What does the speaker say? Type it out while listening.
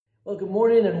Well, good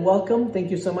morning and welcome.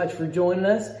 Thank you so much for joining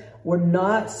us. We're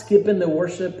not skipping the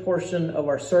worship portion of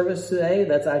our service today.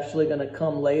 That's actually going to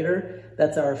come later.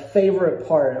 That's our favorite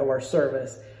part of our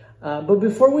service. But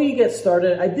before we get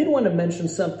started, I did want to mention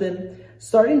something.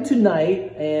 Starting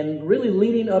tonight and really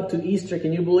leading up to Easter,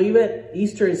 can you believe it?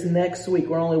 Easter is next week.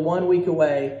 We're only 1 week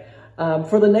away.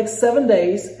 For the next 7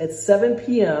 days at 7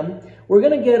 p.m., we're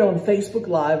going to get on Facebook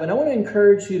Live, and I want to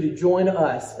encourage you to join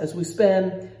us as we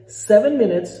spend 7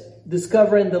 minutes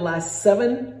discovering the last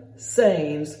 7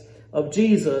 sayings of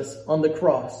Jesus on the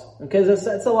cross. Okay,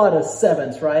 that's a lot of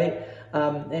sevens, right?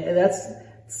 And that's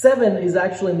 7 is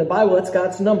actually in the Bible. That's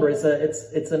God's number.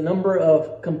 It's a number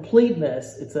of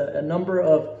completeness. It's a number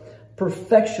of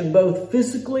perfection, both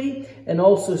physically and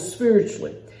also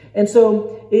spiritually. And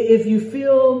so, if you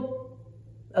feel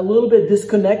a little bit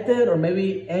disconnected, or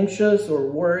maybe anxious or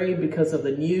worried because of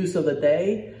the news of the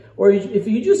day, or if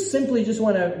you just simply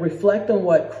want to reflect on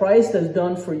what Christ has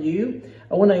done for you,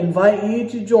 I want to invite you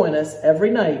to join us every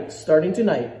night, starting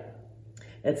tonight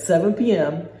at 7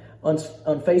 p.m. on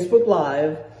Facebook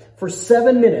Live for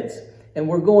 7 minutes. And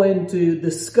we're going to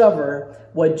discover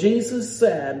what Jesus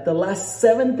said, the last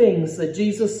 7 things that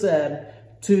Jesus said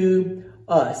to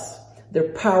us.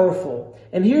 They're powerful.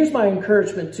 And here's my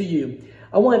encouragement to you.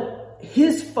 I want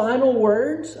his final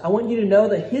words. I want you to know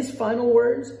that his final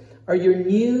words are your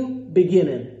new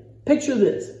beginning. Picture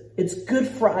this. It's Good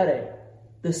Friday.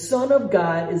 The Son of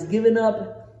God is giving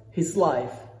up his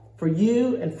life for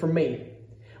you and for me.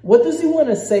 What does he want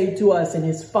to say to us in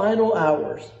his final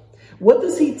hours? What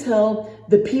does he tell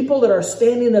the people that are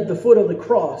standing at the foot of the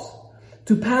cross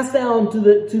to pass down to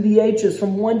the ages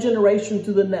from one generation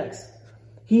to the next?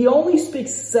 He only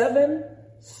speaks 7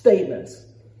 statements.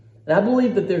 And I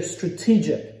believe that they're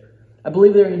strategic. I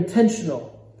believe they're intentional.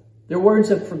 They're words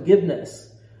of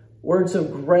forgiveness, words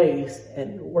of grace,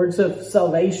 and words of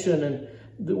salvation, and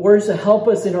the words to help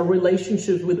us in our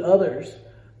relationships with others.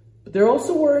 But they're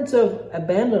also words of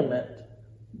abandonment,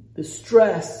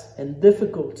 distress, and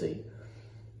difficulty.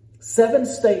 7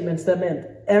 statements that meant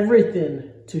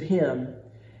everything to him.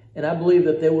 And I believe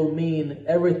that they will mean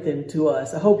everything to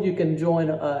us. I hope you can join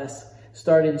us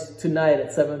starting tonight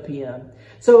at 7 p.m.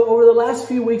 So over the last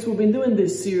few weeks, we've been doing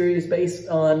this series based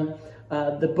on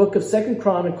the book of 2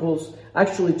 Chronicles,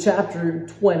 actually chapter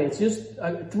 20. It's just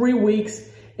 3 weeks.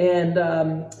 And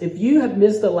if you have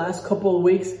missed the last couple of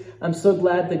weeks, I'm so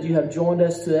glad that you have joined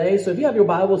us today. So if you have your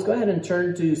Bibles, go ahead and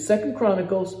turn to 2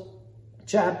 Chronicles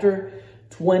chapter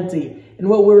 20. And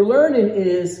what we're learning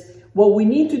is what we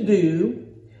need to do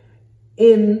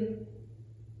in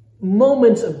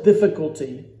moments of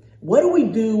difficulty. What do we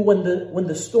do when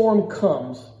the storm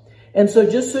comes? And so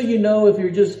just so you know, if you're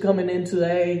just coming in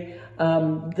today,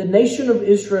 the nation of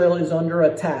Israel is under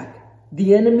attack.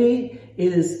 The enemy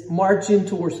is marching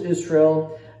towards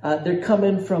Israel. They're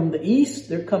coming from the east.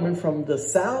 They're coming from the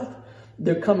south.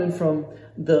 They're coming from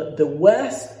the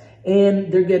west.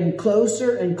 And they're getting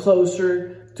closer and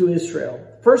closer to Israel.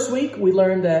 First week, we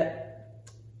learned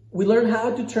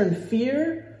how to turn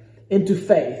fear into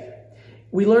faith.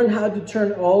 We learned how to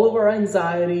turn all of our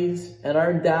anxieties and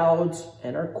our doubts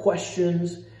and our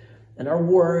questions and our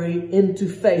worry into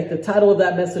faith. The title of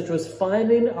that message was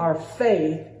Finding Our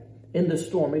Faith in the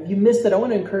Storm. If you missed it, I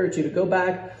want to encourage you to go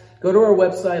back, go to our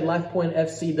website,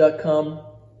 lifepointfc.com,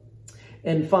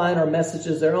 and find our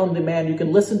messages. They're on demand. You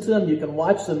can listen to them. You can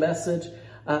watch the message.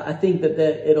 I think that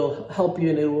it'll help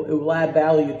you and it will add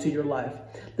value to your life.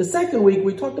 The second week,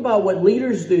 we talked about what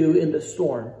leaders do in the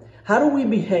storm. How do we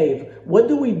behave? What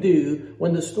do we do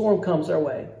when the storm comes our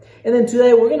way? And then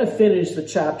today we're going to finish the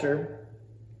chapter.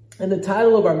 And the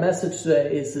title of our message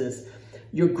today is this: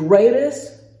 Your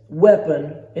greatest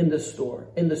weapon in the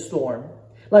storm.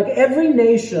 Like every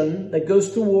nation that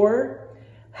goes to war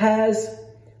has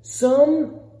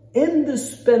some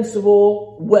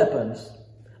indispensable weapons.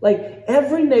 Like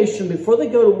every nation, before they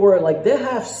go to war, like they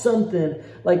have something,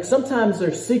 like sometimes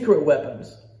they're secret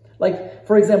weapons. Like,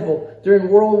 for example, during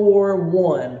World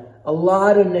War I, a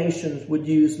lot of nations would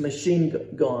use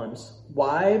machine guns.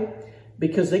 Why?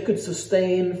 Because they could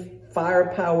sustain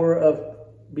firepower of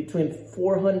between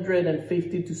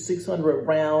 450 to 600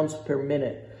 rounds per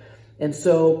minute. And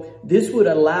so this would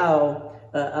allow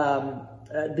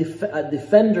a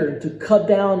defender to cut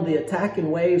down the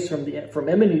attacking waves from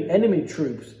enemy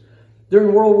troops.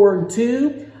 During World War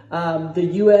II, the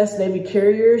U.S. Navy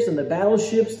carriers and the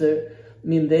battleships,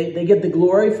 they get the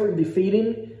glory for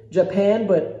defeating Japan,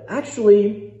 but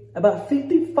actually about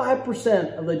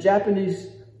 55% of the Japanese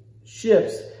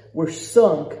ships were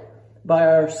sunk by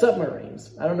our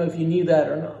submarines. I don't know if you knew that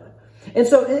or not. And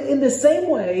so in the same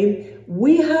way,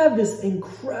 we have this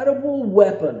incredible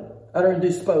weapon at our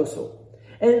disposal.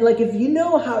 And like, if you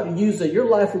know how to use it, your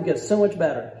life will get so much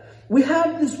better. We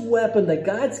have this weapon that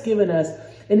God's given us.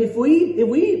 And if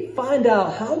we find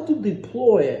out how to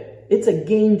deploy it, it's a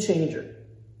game changer.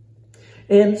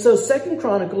 And so 2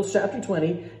 Chronicles chapter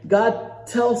 20, God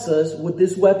tells us what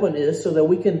this weapon is so that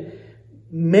we can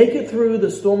make it through the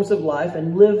storms of life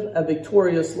and live a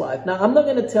victorious life. Now, I'm not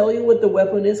going to tell you what the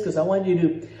weapon is because I want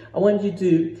you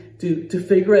to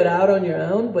figure it out on your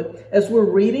own. But as we're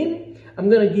reading,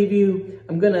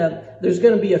 there's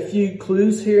going to be a few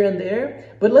clues here and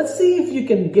there. But let's see if you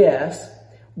can guess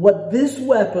what this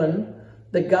weapon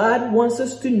that God wants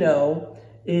us to know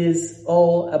is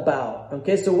all about.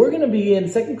 Okay, so we're going to be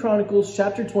in 2 Chronicles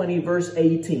chapter 20, verse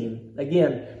 18.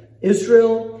 Again,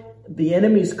 Israel, the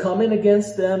enemy's coming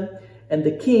against them, and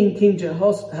the King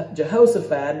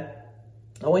Jehoshaphat,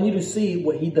 I want you to see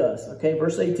what he does. Okay,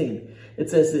 verse 18.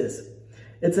 It says this.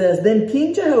 It says, "Then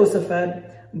King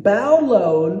Jehoshaphat bowed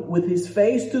low with his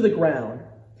face to the ground,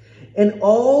 and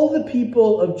all the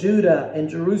people of Judah and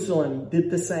Jerusalem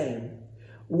did the same,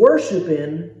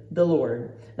 worshiping the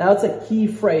Lord." Now, it's a key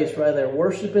phrase right there,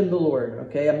 worshiping the Lord.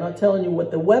 Okay, I'm not telling you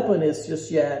what the weapon is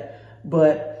just yet,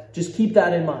 but just keep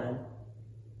that in mind.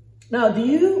 Now, do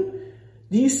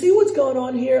you see what's going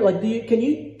on here? Like, can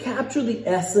you capture the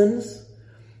essence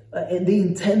and the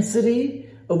intensity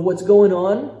of what's going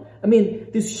on? I mean,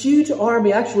 this huge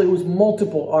army, actually it was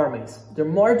multiple armies. They're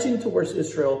marching towards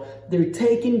Israel. They're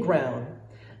taking ground.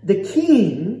 The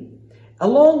king,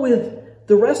 along with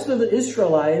the rest of the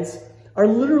Israelites, are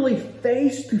literally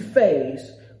face to face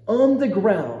on the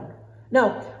ground.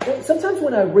 Now, sometimes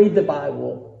when I read the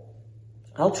Bible,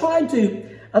 I'll try to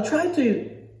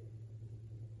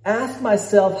ask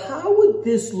myself, how would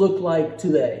this look like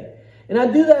today? And I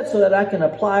do that so that I can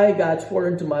apply God's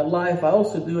word into my life. I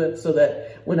also do it so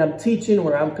that when I'm teaching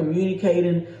or I'm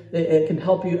communicating, it can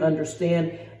help you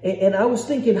understand. And I was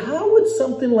thinking, how would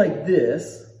something like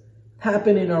this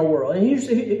happen in our world? And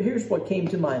here's what came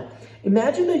to mind.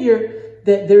 Imagine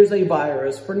that there's a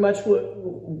virus, pretty much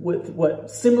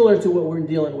what similar to what we're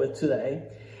dealing with today.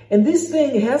 And this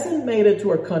thing hasn't made it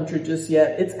to our country just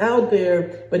yet. It's out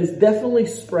there, but it's definitely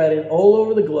spreading all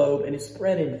over the globe, and it's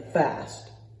spreading fast.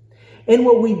 And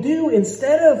what we do,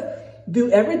 instead of do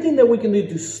everything that we can do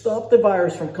to stop the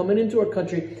virus from coming into our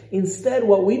country, instead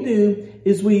what we do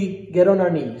is we get on our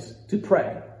knees to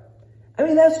pray. I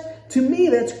mean, to me,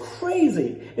 that's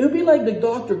crazy. It would be like the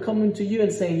doctor coming to you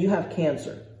and saying, you have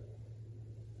cancer.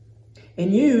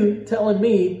 And you telling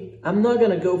me, I'm not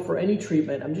going to go for any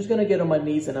treatment. I'm just going to get on my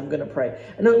knees and I'm going to pray.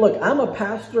 And look, I'm a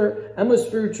pastor. I'm a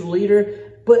spiritual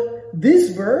leader. But this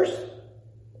verse,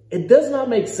 it does not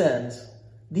make sense.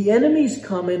 The enemy's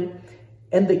coming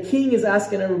and the king is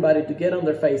asking everybody to get on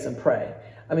their face and pray.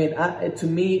 I mean, to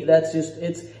me, that's just,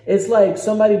 it's like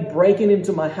somebody breaking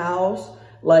into my house.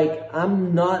 Like,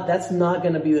 that's not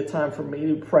going to be the time for me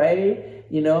to pray.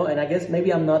 And I guess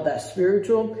maybe I'm not that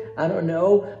spiritual. I don't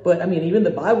know. But I mean, even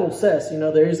the Bible says,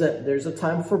 there's a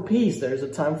time for peace. There's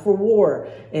a time for war.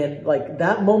 And like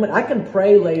that moment, I can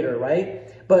pray later, right?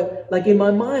 But like in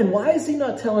my mind, why is he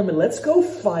not telling me, let's go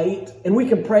fight and we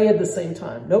can pray at the same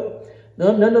time? Nope.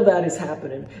 None of that is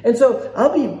happening. And so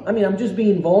I'm just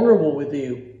being vulnerable with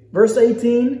you. Verse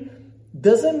 18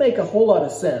 doesn't make a whole lot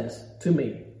of sense to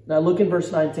me. Now look in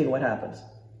verse 19, what happens?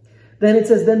 Then it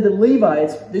says, then the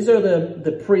Levites, these are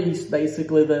the priests,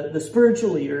 basically, the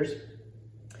spiritual leaders,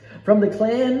 from the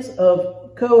clans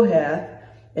of Kohath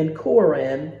and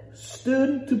Koran,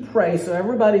 stood to pray. So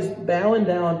everybody's bowing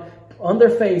down on their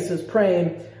faces,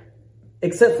 praying,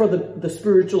 except for the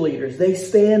spiritual leaders. They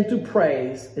stand to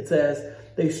praise. It says,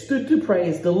 they stood to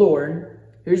praise the Lord.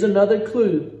 Here's another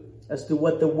clue as to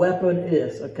what the weapon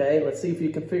is, okay? Let's see if you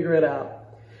can figure it out.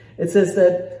 It says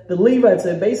that the Levites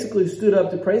had basically stood up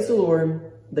to praise the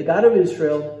Lord, the God of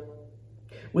Israel,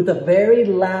 with a very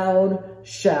loud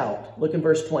shout. Look in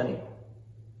verse 20.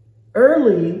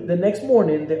 Early the next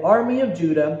morning, the army of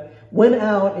Judah went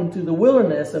out into the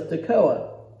wilderness of Tekoa.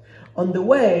 On the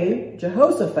way,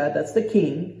 Jehoshaphat, that's the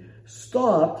king,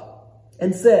 stopped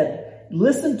and said,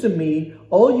 listen to me,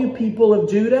 all you people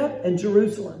of Judah and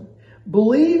Jerusalem.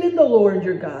 Believe in the Lord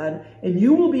your God, and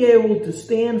you will be able to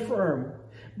stand firm.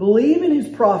 Believe in his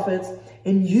prophets,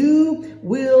 and you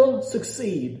will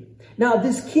succeed. Now,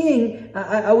 this king,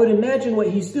 I would imagine what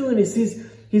he's doing is he's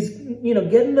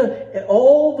getting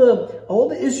all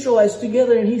the Israelites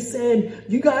together, and he's saying,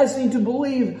 you guys need to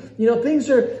believe,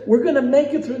 we're going to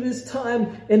make it through this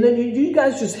time, and then you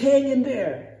guys just hang in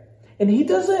there. And he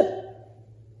doesn't,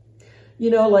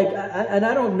 And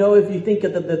I don't know if you think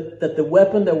that the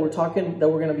weapon that we're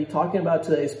going to be talking about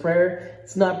today is prayer.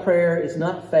 It's not prayer. It's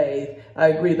not faith. I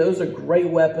agree. Those are great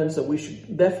weapons that we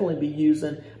should definitely be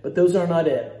using, but those are not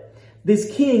it.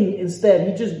 This king, instead,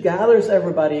 he just gathers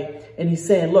everybody and he's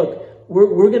saying, look,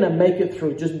 we're going to make it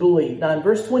through. Just believe. Now, in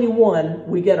verse 21,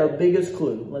 we get our biggest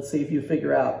clue. Let's see if you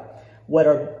figure out what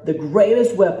are the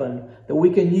greatest weapon that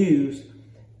we can use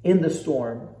in the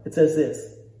storm. It says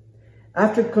this: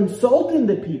 after consulting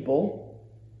the people,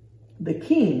 the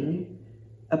king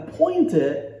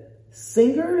appointed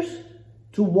singers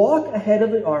to walk ahead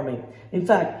of the army. In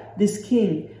fact, this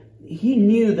king, he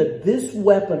knew that this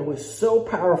weapon was so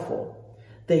powerful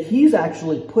that he's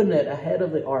actually putting it ahead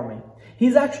of the army.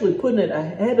 He's actually putting it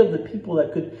ahead of the people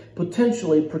that could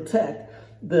potentially protect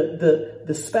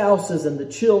the spouses and the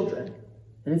children.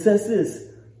 And it says this: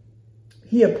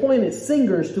 he appointed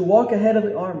singers to walk ahead of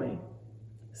the army,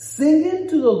 singing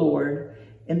to the Lord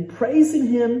and praising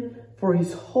him for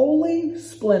his holy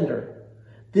splendor.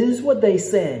 This is what they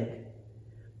sang: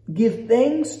 give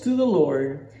thanks to the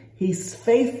Lord, his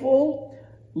faithful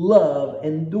love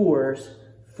endures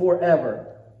forever.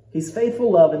 His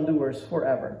faithful love endures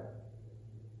forever.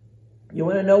 You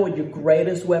want to know what your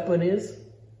greatest weapon is?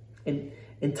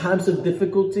 In times of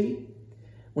difficulty,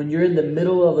 when you're in the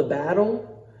middle of the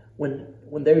battle,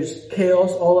 when there's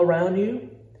chaos all around you,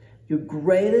 your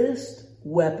greatest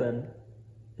weapon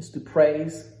is to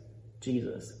praise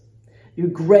Jesus. Your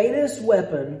greatest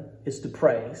weapon is to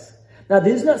praise. Now,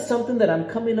 this is not something that I'm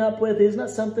coming up with. This is not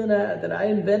something that I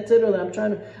invented or that I'm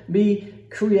trying to be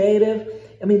creative.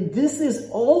 I mean, this is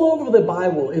all over the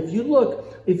Bible. If you look,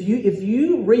 if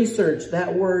you research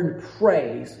that word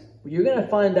praise, what you're going to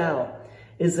find out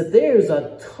is that there's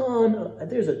a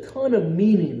ton of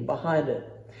meaning behind it.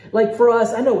 Like for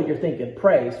us, I know what you're thinking,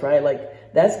 praise, right?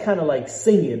 Like that's kind of like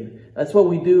singing. That's what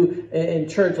we do in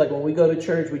church. Like when we go to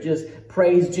church, we just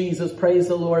praise Jesus, praise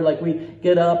the Lord. Like we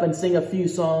get up and sing a few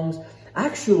songs.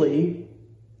 Actually,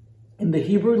 in the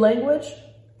Hebrew language,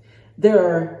 there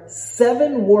are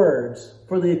 7 words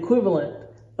for the equivalent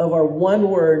of our one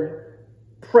word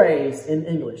praise in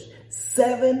English.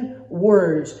 7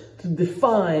 words to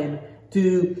define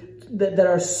that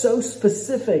are so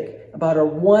specific about our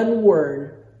one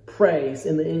word praise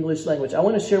in the English language. I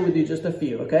want to share with you just a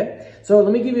few, okay? So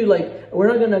let me give you we're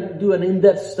not going to do an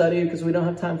in-depth study because we don't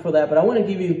have time for that, but I want to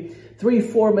give you 3,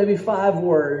 4, maybe 5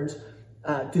 words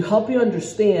to help you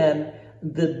understand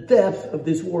the depth of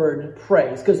this word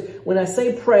praise. Because when I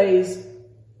say praise,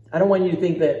 I don't want you to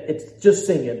think that it's just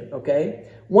singing, okay?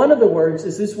 One of the words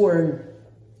is this word,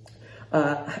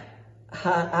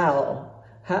 ha'al,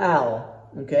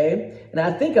 okay? And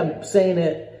I think I'm saying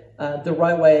it the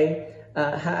right way,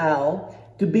 ha'al,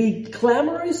 to be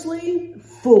clamorously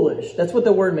foolish. That's what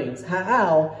the word means.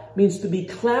 Ha'al means to be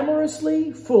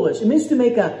clamorously foolish. It means to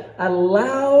make a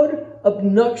loud,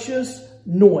 obnoxious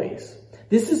noise.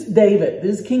 This is David.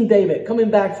 This is King David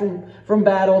coming back from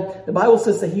battle. The Bible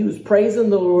says that he was praising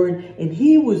the Lord and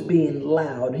he was being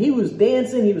loud. He was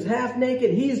dancing. He was half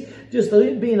naked. He's just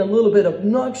being a little bit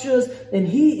obnoxious, and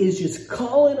he is just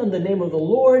calling on the name of the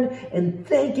Lord and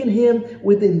thanking him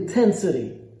with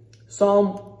intensity.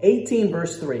 Psalm 18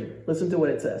 verse 3. Listen to what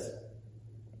it says.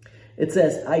 It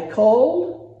says, I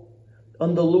called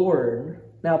on the Lord.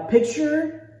 Now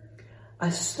picture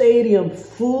a stadium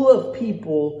full of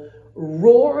people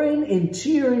roaring and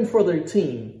cheering for their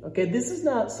team. Okay, this is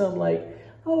not some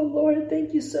oh Lord,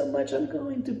 thank you so much, I'm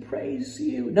going to praise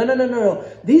you. No.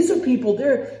 These are people,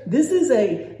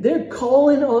 they're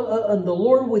calling on the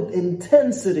Lord with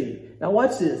intensity. Now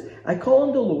watch this. I call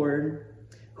on the Lord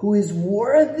who is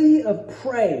worthy of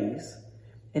praise,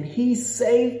 and he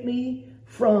saved me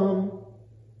from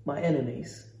my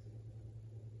enemies.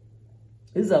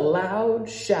 This is a loud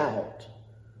shout.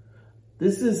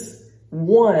 This is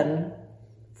one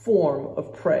form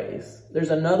of praise. There's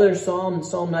another psalm,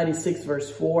 Psalm 96 verse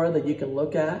 4, that you can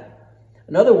look at.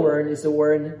 Another word is the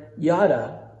word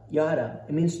yada. Yada.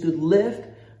 It means to lift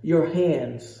your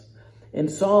hands. In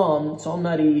Psalm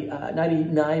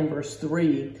 99 verse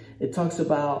 3, it talks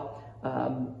about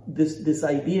this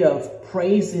idea of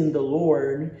praising the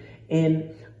Lord.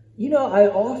 And, I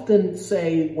often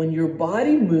say when your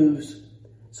body moves,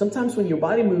 sometimes when your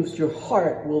body moves, your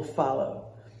heart will follow.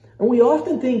 And we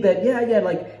often think that,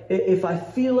 if I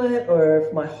feel it or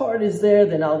if my heart is there,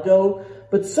 then I'll go.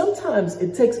 But sometimes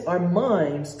it takes our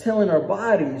minds telling our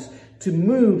bodies to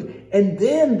move, and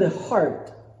then the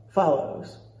heart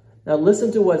follows. Now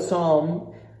listen to what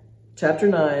Psalm chapter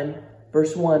 9,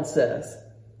 verse 1 says.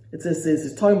 It says this,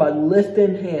 it's talking about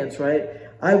lifting hands, right?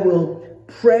 I will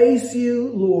praise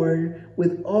you, Lord,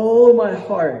 with all my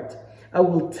heart. I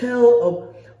will tell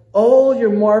of all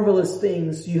your marvelous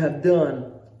things you have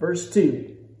done. Verse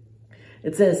 2.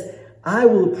 It says, I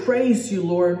will praise you,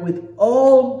 Lord, with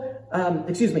all,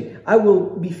 I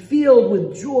will be filled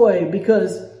with joy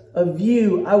because of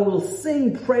you. I will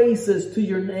sing praises to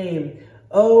your name,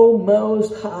 O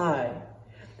Most High.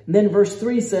 And then verse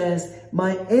 3 says,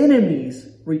 my enemies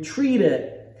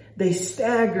retreated. They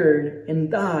staggered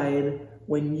and died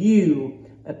when you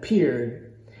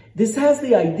appeared. This has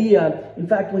the idea, in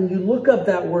fact, when you look up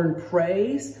that word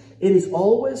praise, it is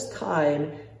always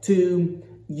tied to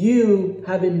you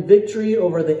having victory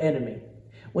over the enemy.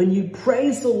 When you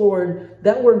praise the Lord,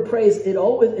 that word praise,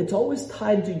 it's always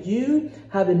tied to you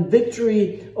having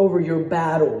victory over your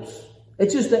battles.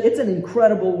 It's an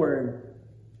incredible word.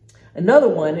 Another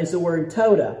one is the word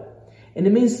toda. And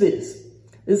it means this.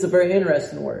 This is a very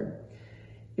interesting word.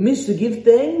 It means to give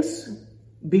thanks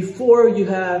before you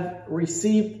have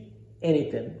received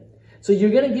anything. So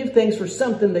you're going to give thanks for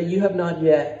something that you have not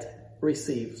yet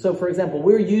received. So for example,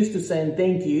 we're used to saying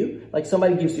thank you. Like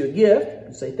somebody gives you a gift,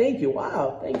 you say thank you.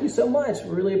 Wow, thank you so much.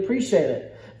 We really appreciate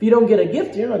it. If you don't get a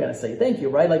gift, you're not going to say thank you,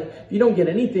 right? Like if you don't get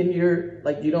anything,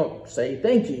 you don't say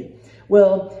thank you.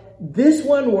 Well, this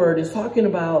one word is talking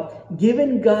about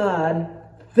giving God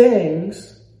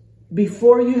thanks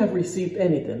before you have received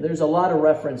anything. There's a lot of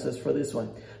references for this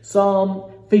one.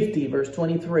 Psalm 50, verse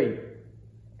 23.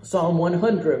 Psalm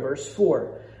 100, verse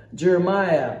 4.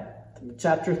 Jeremiah,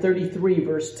 chapter 33,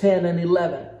 verse 10 and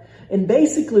 11. And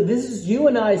basically, this is you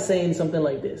and I saying something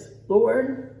like this.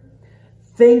 Lord,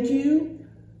 thank you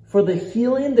for the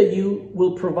healing that you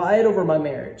will provide over my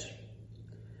marriage.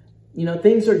 You know,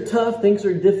 things are tough, things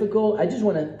are difficult. I just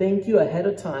want to thank you ahead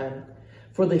of time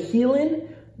for the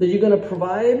healing that you're going to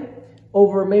provide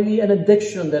over maybe an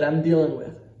addiction that I'm dealing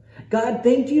with. God,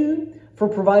 thank you for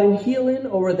providing healing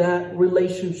over that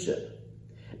relationship.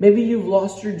 Maybe you've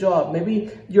lost your job.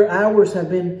 Maybe your hours have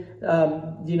been,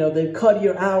 they've cut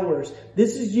your hours.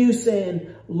 This is you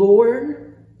saying,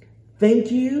 Lord, thank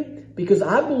you because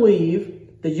I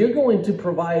believe that you're going to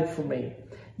provide for me.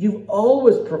 You've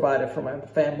always provided for my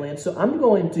family. And so I'm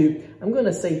going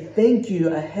to say thank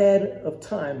you ahead of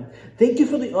time. Thank you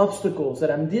for the obstacles that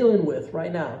I'm dealing with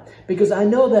right now. Because I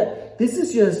know that this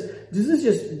is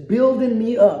just building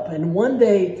me up. And one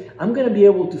day I'm going to be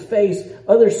able to face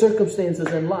other circumstances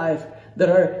in life that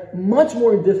are much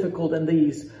more difficult than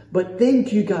these. But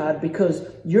thank you, God, because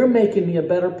you're making me a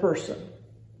better person.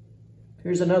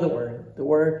 Here's another word, the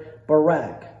word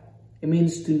barak. It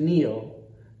means to kneel.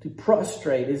 To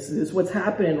prostrate is what's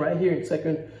happening right here in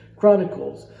 2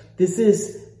 Chronicles. This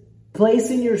is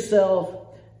placing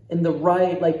yourself in the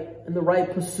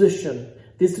right position.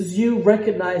 This is you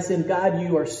recognizing, God,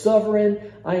 you are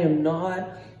sovereign. I am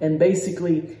not. And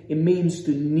basically, it means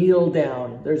to kneel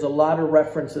down. There's a lot of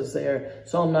references there.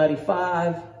 Psalm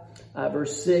 95,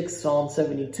 verse 6. Psalm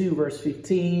 72, verse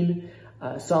 15.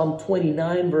 Psalm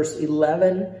 29, verse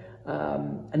 11.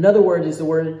 Another word is the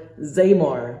word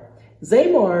zamar.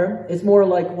 Zamar is more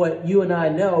like what you and I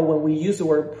know when we use the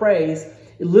word praise.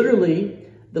 The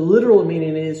literal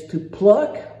meaning is to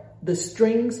pluck the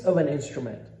strings of an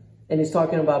instrument. And he's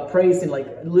talking about praising, like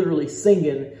literally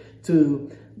singing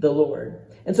to the Lord.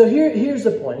 And so here's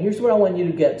the point. Here's what I want you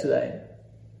to get today.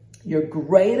 Your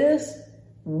greatest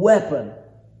weapon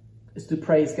is to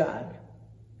praise God.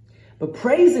 But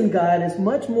praising God is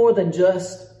much more than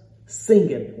just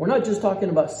singing. We're not just talking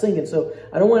about singing. So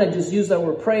I don't want to just use that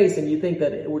word praise and you think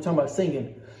that we're talking about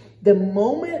singing. The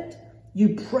moment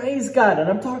you praise God, and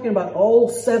I'm talking about all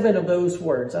 7 of those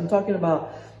words. I'm talking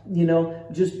about,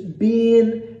 just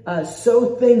being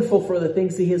so thankful for the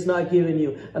things He has not given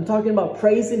you. I'm talking about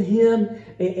praising Him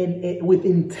with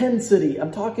intensity.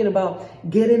 I'm talking about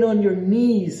getting on your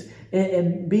knees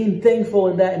and being thankful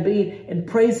in that and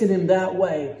praising Him that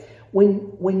way.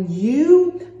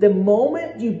 The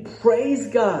moment you praise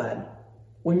God,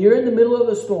 when you're in the middle of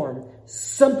a storm,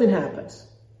 something happens.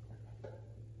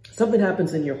 Something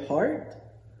happens in your heart.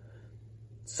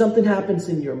 Something happens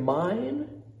in your mind.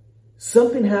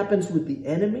 Something happens with the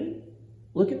enemy.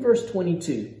 Look at verse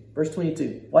 22. Verse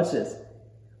 22. Watch this.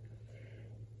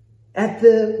 At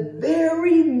the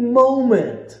very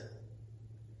moment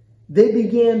they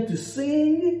began to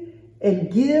sing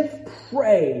and give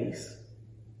praise,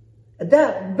 at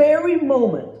that very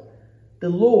moment, the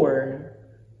Lord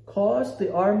caused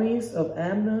the armies of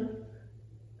Ammon,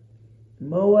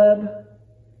 Moab,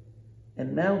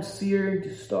 and Mount Seir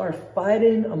to start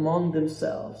fighting among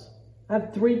themselves. I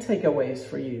have 3 takeaways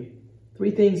for you.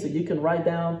 3 things that you can write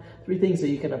down, 3 things that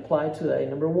you can apply today.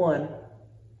 Number 1,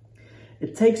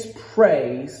 it takes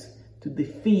praise to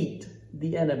defeat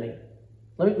the enemy.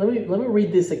 Let me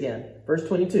read this again. Verse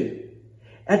 22.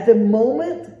 At the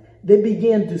moment they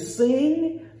began to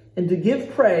sing and to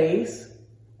give praise,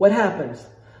 what happens?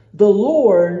 The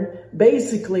Lord,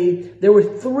 basically, there were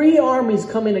 3 armies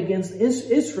coming against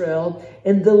Israel,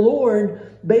 and the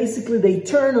Lord, basically, they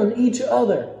turned on each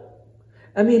other.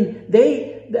 I mean,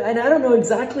 and I don't know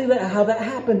exactly how that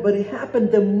happened, but it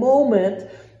happened the moment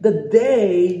that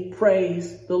they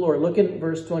praised the Lord. Look at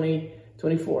verse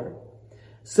 24.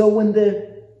 So when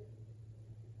the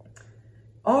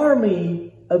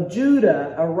army of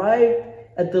Judah arrived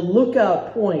at the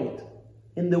lookout point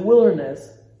in the wilderness,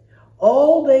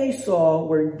 all they saw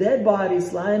were dead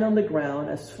bodies lying on the ground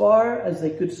as far as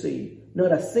they could see.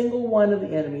 Not a single one of the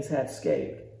enemies had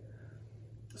escaped.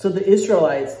 So the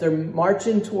Israelites, they're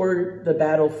marching toward the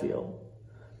battlefield.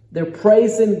 They're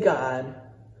praising God.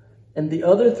 And the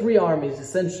other 3 armies,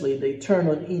 essentially, they turn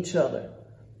on each other.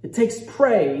 It takes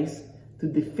praise to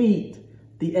defeat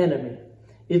the enemy.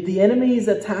 If the enemy is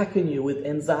attacking you with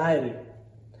anxiety,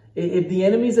 if the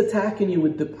enemy is attacking you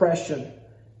with depression,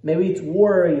 maybe it's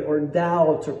worry or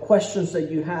doubt or questions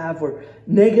that you have or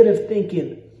negative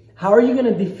thinking, how are you going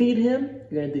to defeat him?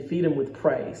 You're going to defeat him with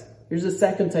praise. Here's the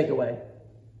second takeaway.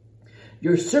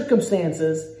 Your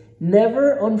circumstances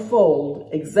never unfold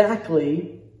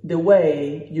exactly the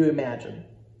way you imagine.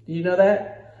 Do you know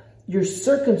that? Your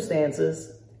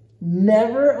circumstances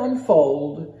never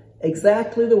unfold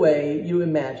exactly the way you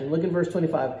imagine. Look at verse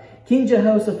 25. King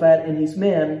Jehoshaphat and his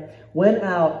men went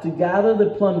out to gather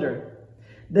the plunder.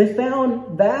 They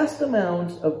found vast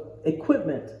amounts of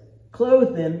equipment,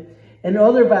 clothing, and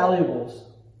other valuables,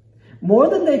 more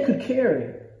than they could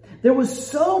carry. There was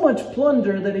so much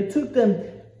plunder that it took them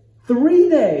 3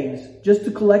 days just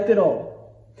to collect it all.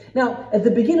 Now, at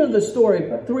the beginning of the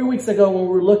story, 3 weeks ago when we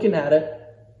were looking at it,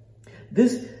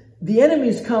 the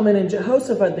enemy's coming, and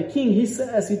Jehoshaphat, the king, he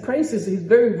says, he praises, he's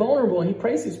very vulnerable, and he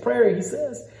prays his prayer. He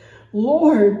says,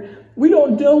 Lord, we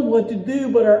don't know what to do,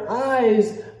 but our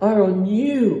eyes are on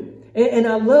you. And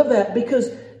I love that because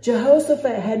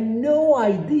Jehoshaphat had no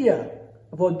idea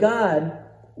of what God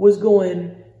was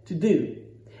going to do.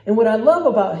 And what I love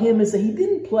about him is that he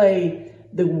didn't play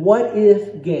the what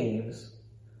if games.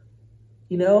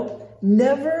 You know,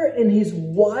 never in his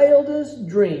wildest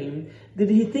dream did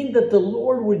he think that the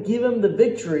Lord would give him the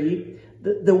victory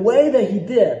the way that he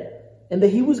did. And that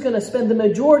he was going to spend the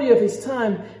majority of his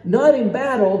time not in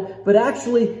battle, but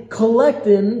actually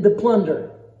collecting the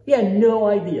plunder. He had no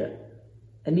idea.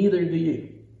 And neither do you.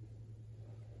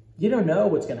 You don't know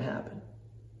what's going to happen.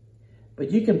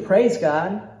 But you can praise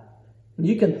God. And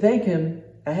you can thank him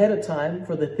ahead of time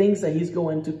for the things that he's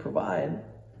going to provide.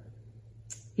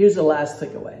 Here's the last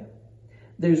takeaway.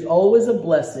 There's always a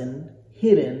blessing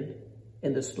hidden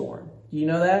in the storm. Do you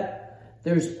know that?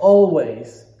 There's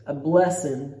always a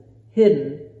blessing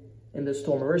hidden in the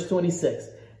storm. Verse 26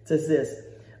 says this.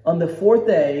 On the 4th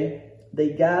day,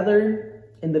 they gathered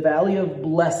in the valley of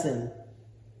blessing,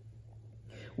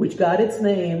 which got its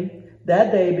name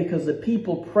that day because the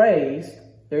people praised,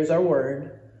 there's our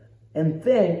word, and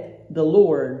thanked the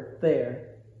Lord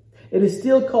there. It is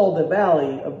still called the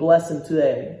Valley of Blessing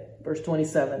today. Verse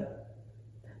 27.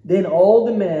 Then all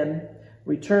the men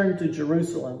returned to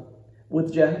Jerusalem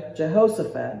with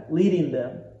Jehoshaphat leading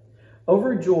them,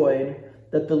 overjoyed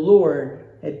that the Lord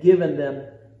had given them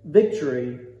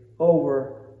victory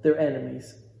over their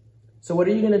enemies. So what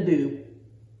are you going to do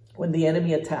when the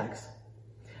enemy attacks?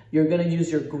 You're going to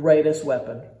use your greatest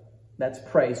weapon. That's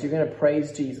praise. You're going to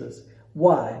praise Jesus.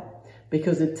 Why?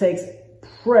 Because it takes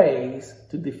praise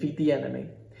to defeat the enemy.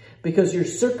 Because your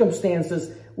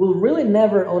circumstances will really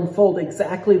never unfold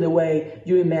exactly the way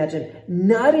you imagine.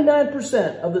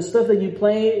 99% of the stuff that you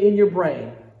play in your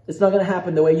brain, it's not going to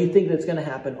happen the way you think it's going to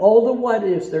happen. All the what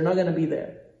ifs, they're not going to be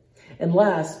there. And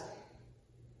last,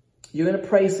 you're going to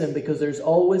praise him because there's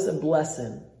always a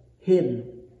blessing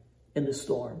hidden in the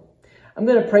storm. I'm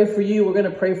going to pray for you. We're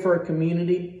going to pray for our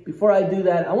community. Before I do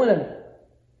that, I want to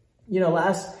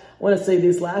say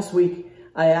this. Last week,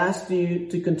 I asked you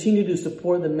to continue to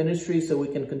support the ministry so we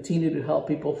can continue to help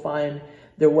people find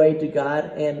their way to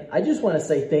God. And I just want to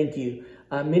say thank you.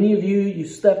 Many of you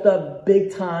stepped up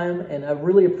big time, and I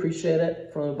really appreciate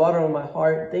it from the bottom of my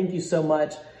heart. Thank you so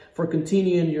much for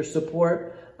continuing your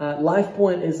support.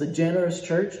 LifePoint is a generous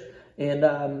church. And,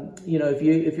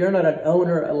 if you're not an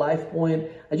owner at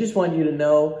LifePoint, I just want you to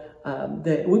know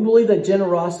that we believe that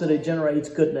generosity generates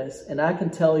goodness. And I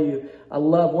can tell you,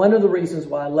 one of the reasons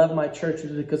why I love my church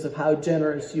is because of how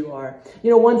generous you are. You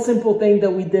know, one simple thing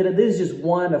that we did, and this is just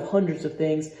one of hundreds of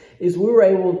things, is we were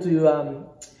able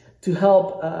to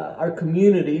help our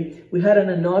community. We had an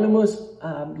anonymous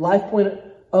LifePoint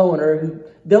owner who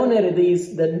donated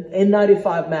the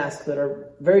N95 masks that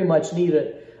are very much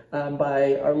needed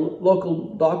by our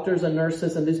local doctors and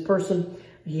nurses. And this person,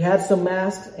 he had some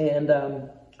masks and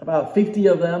about 50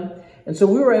 of them. And so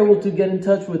we were able to get in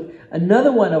touch with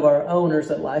another one of our owners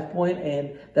at LifePoint,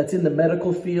 and that's in the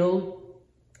medical field.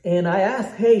 And I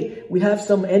asked, hey, we have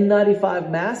some N95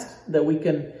 masks that we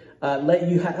can let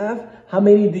you have. How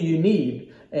many do you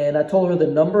need? And I told her the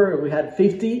number. We had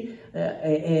 50.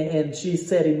 And she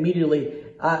said immediately,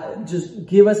 just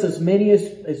give us as many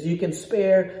as you can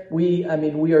spare. We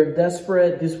are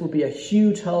desperate. This will be a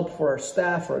huge help for our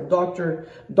staff, for our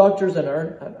doctors and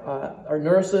our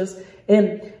nurses.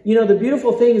 And, you know, the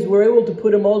beautiful thing is we're able to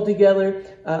put them all together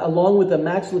along with the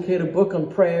Max Lucado book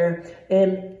on prayer.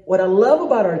 And what I love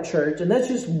about our church, and that's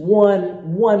just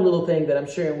one little thing that I'm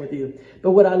sharing with you,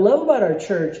 but what I love about our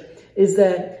church is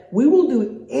that we will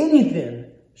do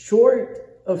anything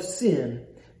short of sin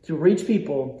to reach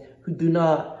people who do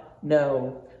not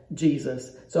know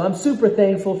Jesus. So I'm super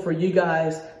thankful for you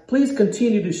guys. Please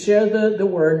continue to share the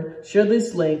word, share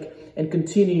this link, and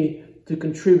continue to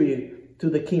contribute to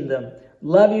the kingdom.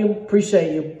 Love you,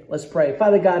 appreciate you. Let's pray.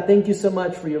 Father God, thank you so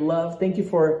much for your love. Thank you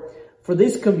for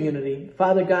this community.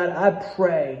 Father God, I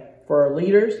pray for our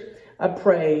leaders. I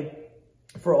pray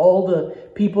for all the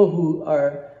people who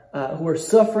are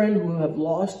suffering, who have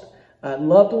lost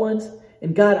loved ones.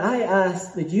 And God, I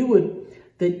ask that you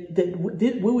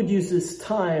we would use this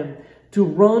time to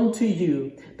run to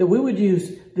you, that we would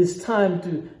use this time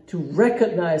to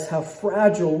recognize how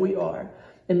fragile we are.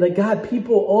 And that God,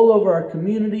 people all over our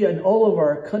community and all over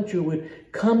our country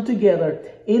would come together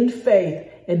in faith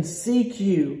and seek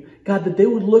you. God, that they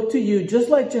would look to you just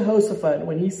like Jehoshaphat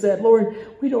when he said, Lord,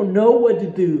 we don't know what to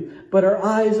do, but our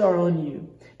eyes are on you.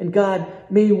 And God,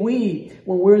 may we,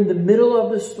 when we're in the middle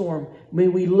of the storm, may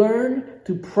we learn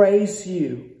to praise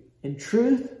you in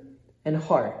truth and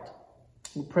heart.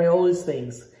 We pray all these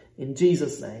things in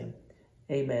Jesus' name.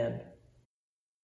 Amen.